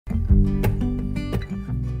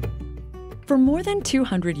For more than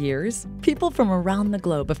 200 years, people from around the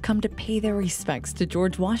globe have come to pay their respects to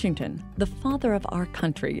George Washington, the father of our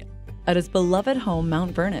country, at his beloved home,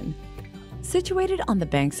 Mount Vernon. Situated on the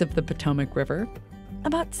banks of the Potomac River,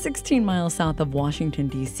 about 16 miles south of Washington,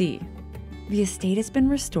 D.C., the estate has been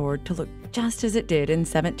restored to look just as it did in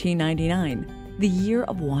 1799, the year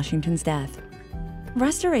of Washington's death.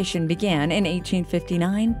 Restoration began in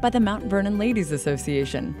 1859 by the Mount Vernon Ladies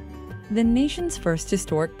Association, the nation's first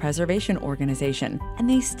historic preservation organization, and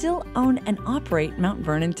they still own and operate Mount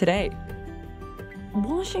Vernon today.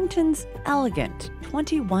 Washington's elegant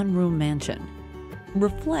 21-room mansion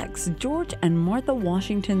reflects George and Martha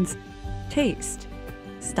Washington's taste,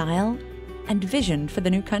 style, and vision for the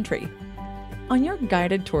new country. On your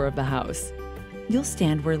guided tour of the house, you'll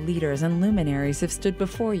stand where leaders and luminaries have stood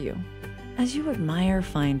before you as you admire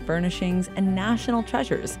fine furnishings and national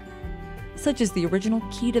treasures, such as the original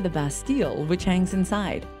key to the Bastille, which hangs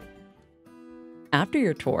inside. After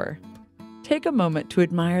your tour, take a moment to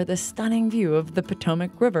admire the stunning view of the Potomac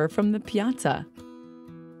River from the piazza.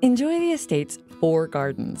 Enjoy the estate's 4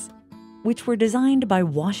 gardens, which were designed by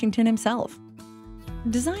Washington himself.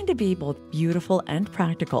 Designed to be both beautiful and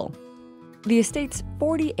practical, the estate's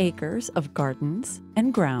 40 acres of gardens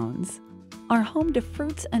and grounds are home to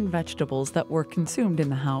fruits and vegetables that were consumed in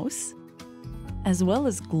the house, as well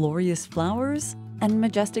as glorious flowers and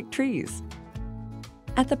majestic trees.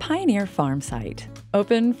 At the Pioneer Farm site,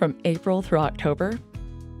 open from April through October,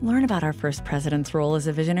 learn about our first president's role as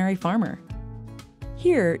a visionary farmer.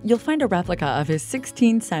 Here, you'll find a replica of his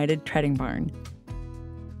 16-sided treading barn,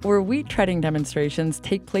 where wheat treading demonstrations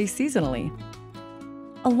take place seasonally,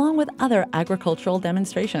 along with other agricultural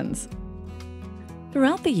demonstrations.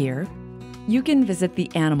 Throughout the year, you can visit the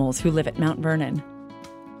animals who live at Mount Vernon.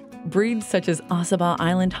 Breeds such as Ossabaw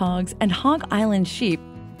Island hogs and Hog Island sheep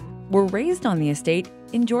were raised on the estate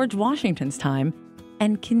in George Washington's time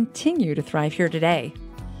and continue to thrive here today.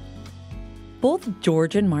 Both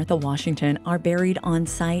George and Martha Washington are buried on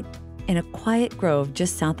site in a quiet grove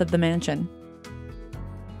just south of the mansion.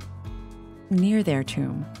 Near their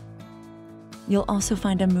tomb, you'll also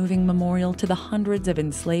find a moving memorial to the hundreds of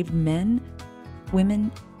enslaved men,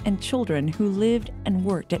 women, and children who lived and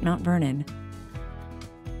worked at Mount Vernon.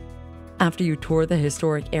 After you tour the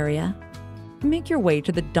historic area, make your way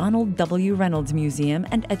to the Donald W. Reynolds Museum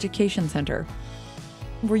and Education Center,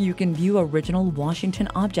 where you can view original Washington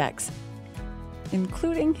objects,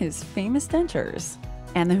 including his famous dentures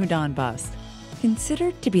and the Houdon bust,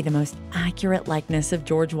 considered to be the most accurate likeness of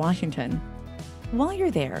George Washington. While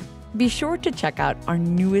you're there, be sure to check out our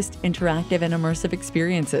newest interactive and immersive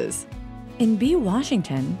experiences. In Be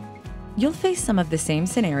Washington, you'll face some of the same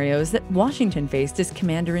scenarios that Washington faced as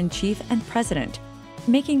Commander-in-Chief and President,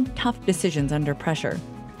 making tough decisions under pressure.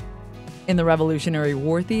 In the Revolutionary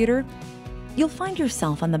War theater, you'll find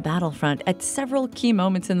yourself on the battlefront at several key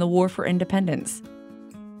moments in the War for Independence.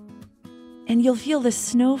 And you'll feel the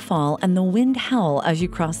snow fall and the wind howl as you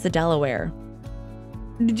cross the Delaware.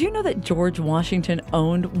 Did you know that George Washington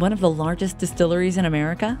owned one of the largest distilleries in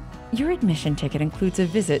America? Your admission ticket includes a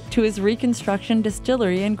visit to his Reconstruction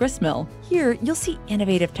Distillery and Gristmill. Here, you'll see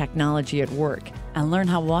innovative technology at work and learn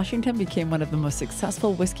how Washington became one of the most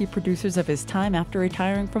successful whiskey producers of his time after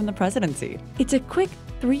retiring from the presidency. It's a quick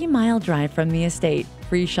 3-mile drive from the estate.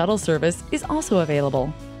 Free shuttle service is also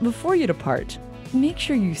available. Before you depart, make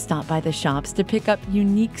sure you stop by the shops to pick up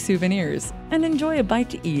unique souvenirs and enjoy a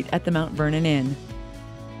bite to eat at the Mount Vernon Inn.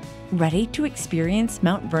 Ready to experience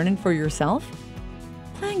Mount Vernon for yourself?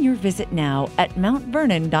 Plan your visit now at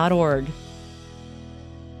mountvernon.org.